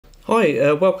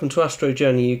Hi, welcome to Astro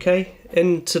Journey UK.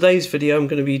 In today's video I'm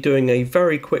going to be doing a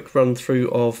very quick run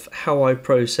through of how I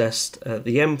processed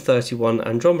the M31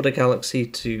 Andromeda Galaxy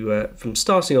from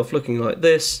starting off looking like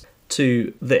this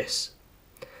to this.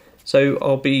 So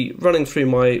I'll be running through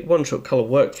my one-shot colour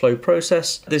workflow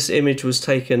process. This image was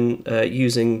taken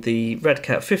using the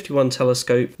RedCat 51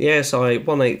 telescope, the ASI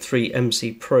 183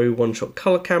 MC Pro one-shot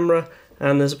colour camera,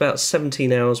 and there's about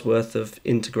 17 hours worth of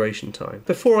integration time.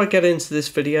 Before I get into this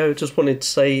video, just wanted to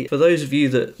say, for those of you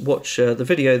that watch the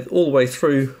video all the way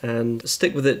through and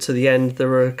stick with it to the end, there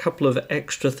are a couple of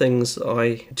extra things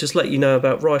I just let you know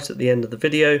about right at the end of the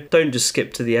video. Don't just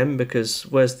skip to the end, because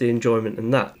where's the enjoyment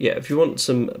in that? Yeah, if you want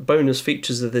some bonus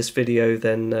features of this video,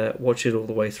 then watch it all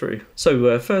the way through.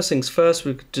 So first things first,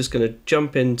 we're just going to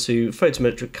jump into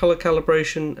photometric color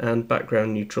calibration and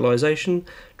background neutralization.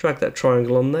 Drag that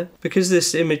triangle on there. Because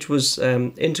this image was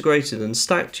integrated and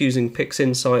stacked using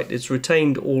PixInsight, it's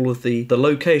retained all of the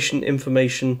location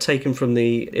information taken from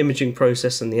the imaging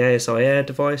process and the ASI Air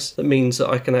device. That means that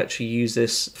I can actually use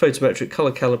this photometric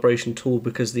color calibration tool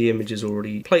because the image is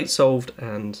already plate solved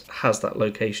and has that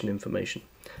location information.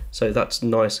 So that's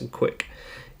nice and quick.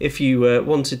 If you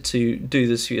wanted to do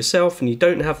this for yourself and you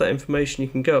don't have that information, you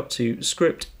can go up to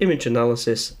Script, Image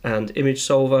Analysis and Image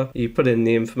Solver. You put in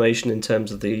the information in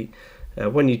terms of the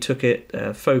when you took it,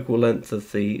 focal length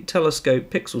of the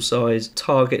telescope, pixel size,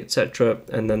 target, etc.,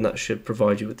 and then that should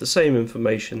provide you with the same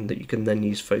information that you can then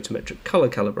use photometric color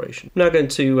calibration. I'm now going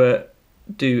to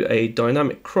do a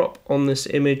dynamic crop on this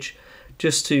image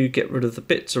just to get rid of the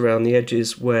bits around the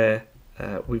edges where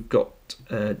we've got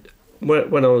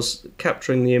when I was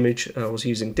capturing the image, I was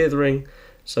using dithering,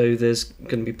 so there's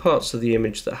going to be parts of the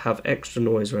image that have extra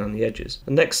noise around the edges.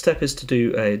 The next step is to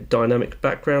do a dynamic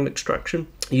background extraction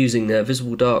using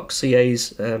Visible Dark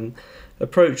CA's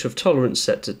approach of tolerance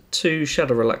set to 2,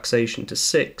 shadow relaxation to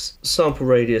 6, sample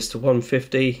radius to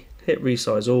 150, hit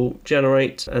resize all,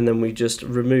 generate, and then we just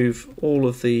remove all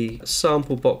of the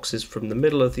sample boxes from the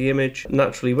middle of the image.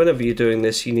 Naturally, whenever you're doing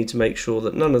this, you need to make sure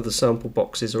that none of the sample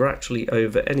boxes are actually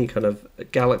over any kind of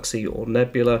galaxy or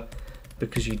nebula,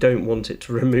 because you don't want it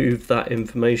to remove that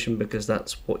information, because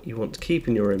that's what you want to keep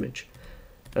in your image.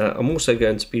 I'm also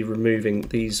going to be removing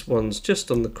these ones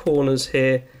just on the corners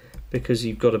here, because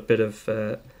you've got a bit of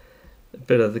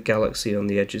the galaxy on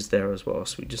the edges there as well,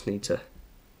 so we just need to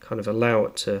kind of allow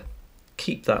it to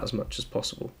keep that as much as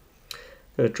possible. I'm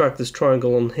going to drag this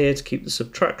triangle on here to keep the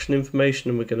subtraction information,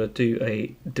 and we're going to do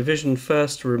a division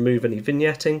first to remove any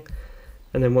vignetting,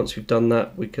 and then once we've done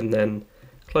that, we can then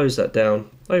close that down,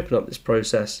 open up this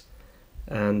process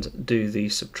and do the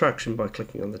subtraction by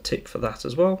clicking on the tick for that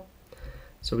as well.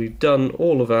 So we've done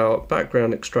all of our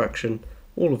background extraction,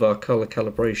 all of our color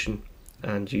calibration,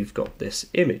 and you've got this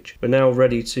image. We're now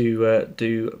ready to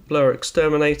do blur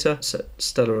exterminator, set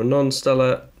stellar and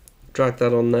non-stellar, drag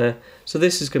that on there. So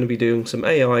this is going to be doing some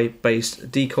AI based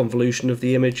deconvolution of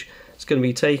the image. It's going to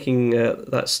be taking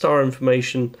that star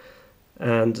information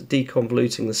and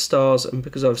deconvoluting the stars, and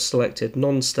because I've selected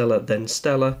non-stellar then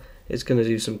stellar, it's going to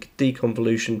do some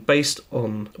deconvolution based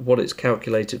on what it's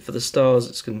calculated for the stars.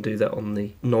 It's going to do that on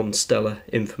the non-stellar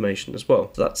information as well.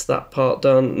 So that's that part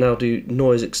done. Now do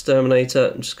noise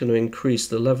exterminator. I'm just going to increase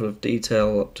the level of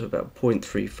detail up to about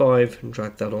 0.35 and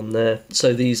drag that on there.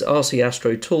 So these RC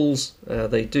Astro tools,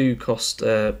 they do cost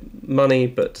money,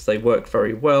 but they work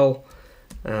very well.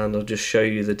 And I'll just show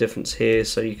you the difference here.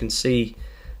 So you can see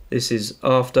this is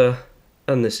after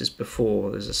and this is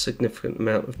before. There's a significant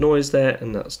amount of noise there,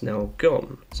 and that's now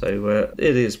gone. So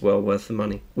it is well worth the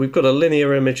money. We've got a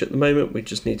linear image at the moment. We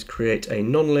just need to create a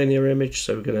non-linear image.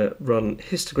 So we're going to run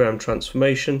histogram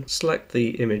transformation, select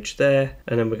the image there,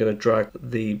 and then we're going to drag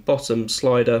the bottom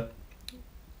slider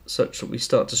such that we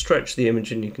start to stretch the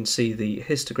image, and you can see the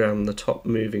histogram on the top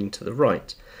moving to the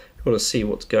right. If you want to see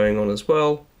what's going on as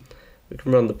well, we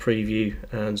can run the preview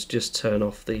and just turn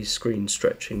off the screen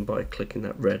stretching by clicking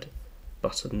that red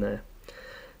button there.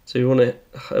 So you want to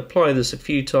apply this a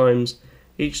few times.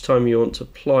 Each time you want to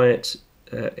apply it,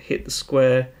 hit the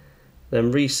square,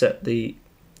 then reset the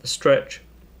stretch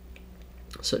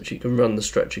so that you can run the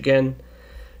stretch again.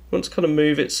 You want to kind of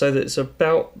move it so that it's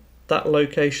about that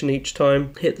location each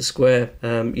time. Hit the square.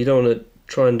 You don't want to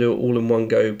try and do it all in one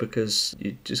go, because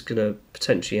you're just going to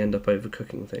potentially end up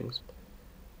overcooking things.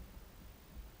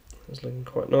 It's looking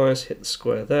quite nice. Hit the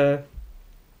square there.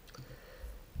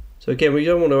 So again, we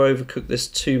don't want to overcook this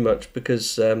too much,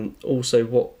 because also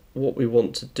what we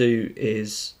want to do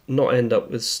is not end up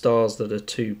with stars that are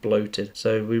too bloated.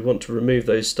 So we want to remove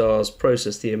those stars,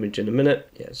 process the image in a minute.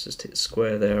 Yeah, let's just hit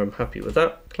square there. I'm happy with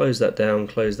that. Close that down,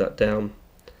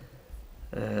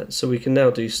 So we can now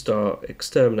do star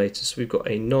exterminator. So we've got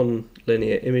a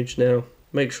non-linear image now.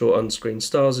 Make sure unscreen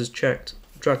stars is checked,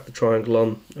 drag the triangle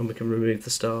on, and we can remove the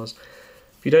stars.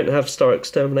 If you don't have star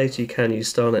exterminator, you can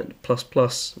use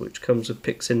StarNet++, which comes with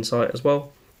PixInsight as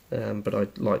well. But I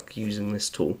like using this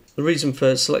tool. The reason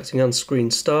for selecting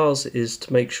unscreened stars is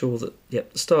to make sure that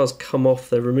the stars come off,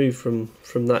 they're removed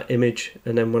from that image,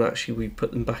 and then when actually we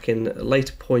put them back in at a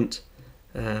later point,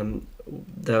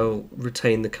 they'll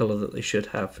retain the colour that they should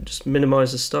have. Just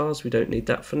minimise the stars, we don't need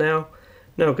that for now.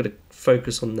 Now I'm going to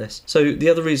focus on this. So the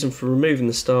other reason for removing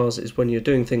the stars is when you're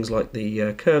doing things like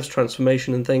the curves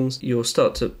transformation and things, you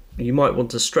might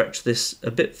want to stretch this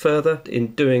a bit further. In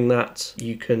doing that,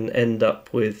 you can end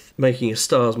up with making your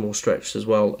stars more stretched as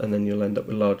well, and then you'll end up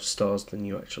with larger stars than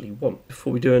you actually want.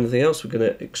 Before we do anything else, we're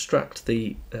going to extract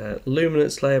the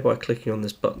luminance layer by clicking on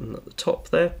this button at the top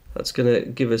there. That's going to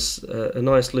give us a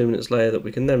nice luminance layer that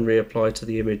we can then reapply to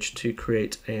the image to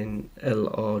create an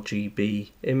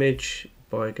LRGB image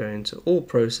by going to all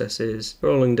processes,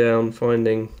 scrolling down,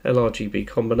 finding LRGB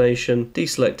combination,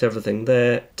 deselect everything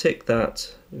there, tick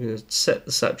that. We're going to set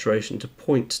the saturation to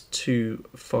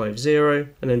 0.250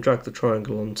 and then drag the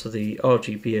triangle onto the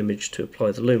RGB image to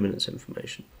apply the luminance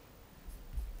information.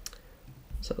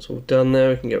 So that's all done there.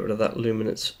 We can get rid of that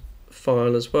luminance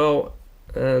file as well.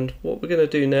 And what we're going to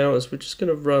do now is we're just going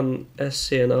to run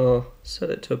SCNR, set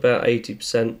it to about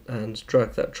 80% and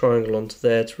drag that triangle onto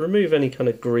there to remove any kind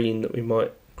of green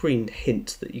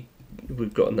hint that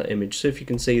we've got in that image. So if you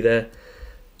can see there,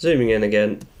 zooming in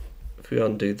again, if we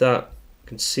undo that, you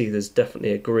can see there's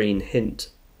definitely a green hint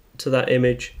to that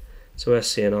image. So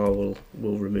SCNR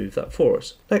will remove that for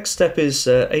us. Next step is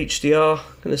HDR.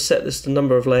 I'm going to set this to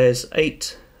number of layers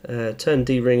 8, turn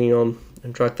D-ringing on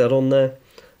and drag that on there.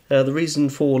 The reason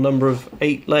for number of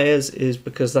 8 layers is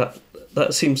because that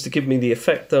seems to give me the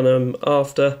effect that I'm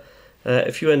after.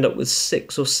 If you end up with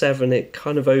 6 or 7, it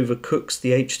kind of overcooks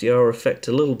the HDR effect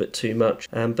a little bit too much.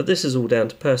 But this is all down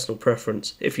to personal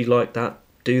preference. If you like that,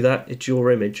 do that. It's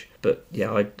your image. But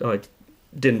yeah, I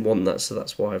didn't want that, so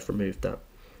that's why I've removed that.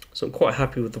 So I'm quite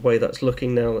happy with the way that's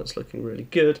looking now. That's looking really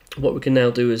good. What we can now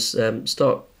do is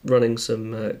start running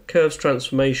some curves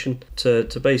transformation to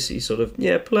basically sort of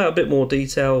pull out a bit more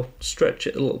detail, stretch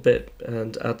it a little bit,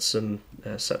 and add some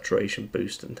saturation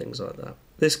boost and things like that.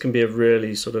 This can be a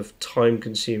really sort of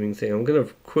time-consuming thing. I'm going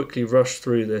to quickly rush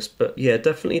through this, but yeah,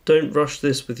 definitely don't rush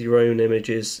this with your own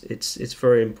images. It's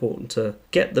very important to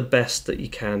get the best that you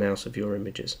can out of your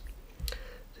images.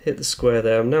 Hit the square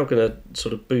there. I'm now going to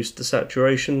sort of boost the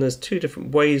saturation. There's 2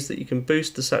 different ways that you can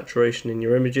boost the saturation in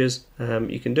your images.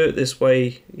 You can do it this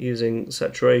way using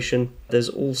saturation. There's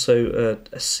also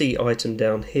a C item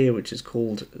down here which is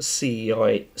called C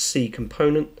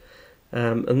component,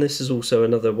 and this is also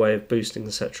another way of boosting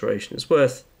the saturation. It's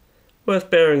worth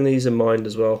bearing these in mind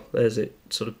as well. There's it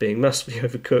sort of being massively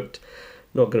overcooked.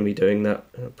 Not going to be doing that.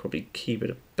 I'll probably keep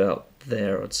it about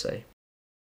there, I'd say.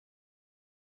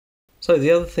 So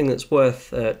the other thing that's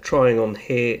worth trying on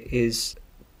here is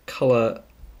colour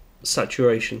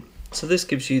saturation. So this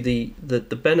gives you the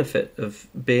benefit of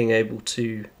being able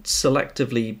to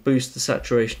selectively boost the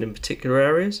saturation in particular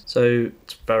areas. So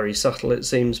it's very subtle, it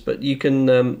seems, but you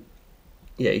can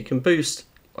you can boost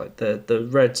like the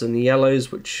reds and the yellows,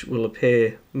 which will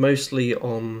appear mostly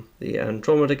on the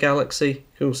Andromeda Galaxy. You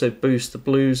can also boost the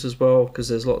blues as well, because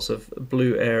there's lots of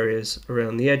blue areas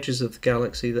around the edges of the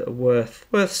galaxy that are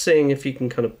worth seeing if you can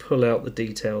kind of pull out the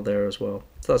detail there as well.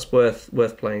 So that's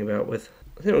worth playing about with.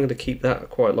 I think I'm going to keep that. I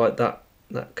quite like that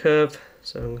curve,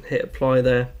 so I'm going to hit apply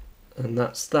there. And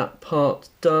that's that part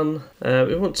done.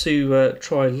 We want to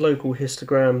try local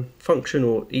histogram function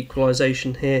or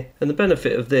equalization here, and the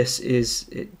benefit of this is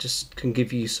it just can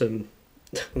give you some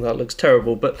that looks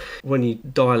terrible, but when you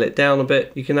dial it down a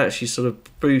bit you can actually sort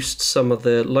of boost some of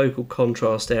the local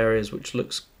contrast areas, which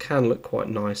can look quite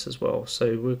nice as well.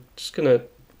 So we're just going to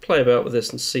play about with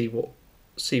this and see what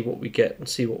we get and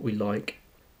see what we like.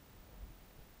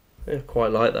 I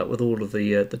quite like that with all of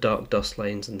the dark dust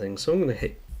lanes and things, so I'm going to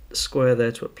hit square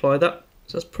there to apply that.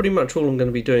 So that's pretty much all I'm going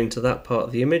to be doing to that part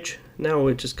of the image. Now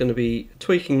we're just going to be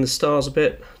tweaking the stars a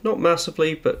bit, not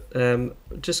massively, but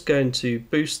just going to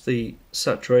boost the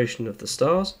saturation of the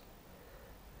stars.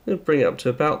 I'm going to bring it up to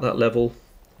about that level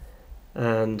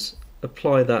and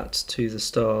apply that to the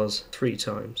stars 3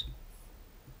 times.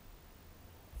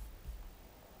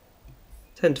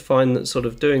 I tend to find that sort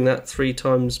of doing that 3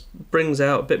 times brings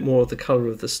out a bit more of the colour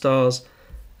of the stars,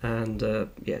 and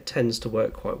it tends to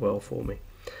work quite well for me.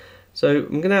 So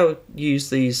I'm going to now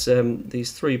use these 3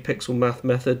 pixel math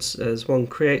methods. As one,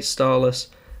 create starless,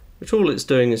 which all it's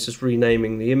doing is just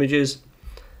renaming the images.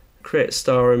 create a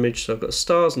star image, so I've got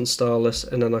stars and starless,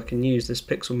 and then I can use this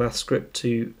pixel math script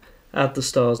to add the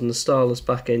stars and the starless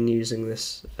back in using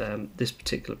this this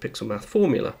particular pixel math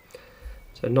formula.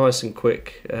 So nice and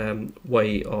quick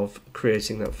way of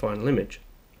creating that final image.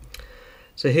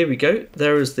 So here we go,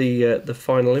 there is the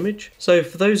final image. So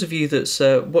for those of you that's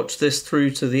watched this through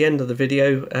to the end of the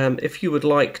video, if you would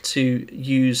like to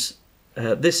use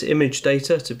this image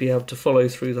data to be able to follow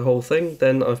through the whole thing,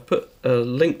 then I've put a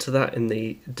link to that in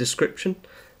the description.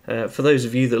 For those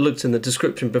of you that looked in the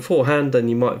description beforehand, then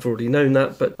you might have already known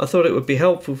that, but I thought it would be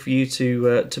helpful for you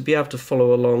to be able to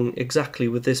follow along exactly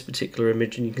with this particular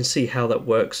image, and you can see how that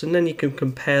works, and then you can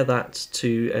compare that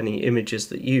to any images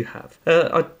that you have.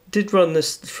 I did run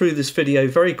this through this video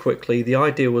very quickly. The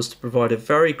idea was to provide a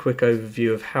very quick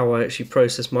overview of how I actually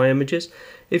process my images.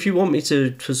 If you want me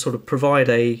to sort of provide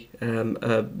a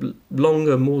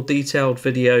longer, more detailed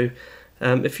video,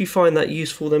 if you find that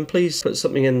useful, then please put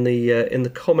something in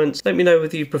the comments. Let me know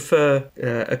whether you prefer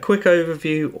a quick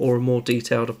overview or a more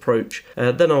detailed approach.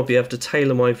 Then I'll be able to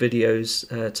tailor my videos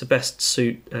to best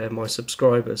suit my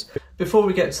subscribers. Before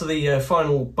we get to the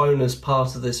final bonus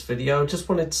part of this video, I just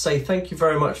wanted to say thank you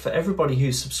very much for everybody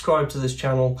who's subscribed to this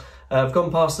channel. I've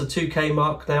gone past the 2K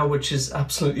mark now, which is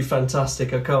absolutely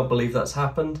fantastic. I can't believe that's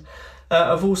happened.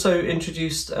 I've also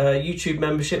introduced YouTube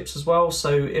memberships as well, so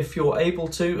if you're able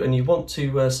to and you want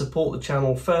to support the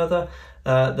channel further,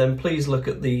 then please look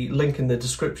at the link in the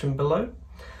description below.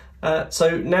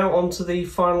 So now on to the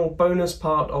final bonus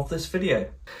part of this video.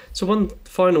 So one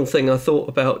final thing I thought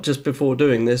about just before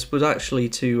doing this was actually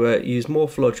to use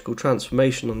morphological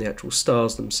transformation on the actual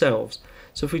stars themselves.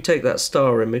 So if we take that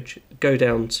star image, go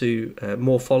down to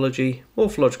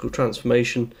morphological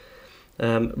transformation,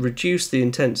 reduce the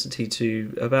intensity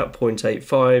to about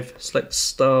 0.85, select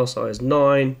star size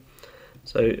 9,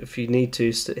 so if you need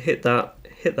to hit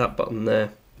that button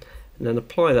there, and then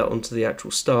apply that onto the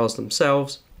actual stars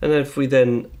themselves, and then if we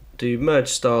then do merge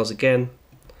stars again,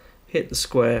 hit the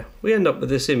square, we end up with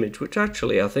this image, which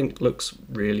actually I think looks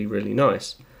really, really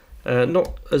nice.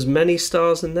 Not as many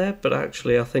stars in there, but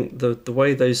actually I think the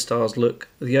way those stars look,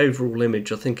 the overall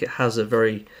image, I think it has a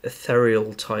very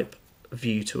ethereal type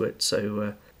view to it.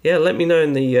 So yeah, let me know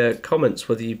in the comments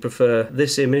whether you prefer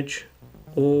this image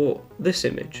or this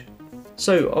image.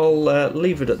 So I'll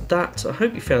leave it at that. I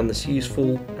hope you found this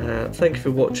useful. Thank you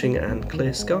for watching, and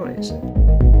clear skies.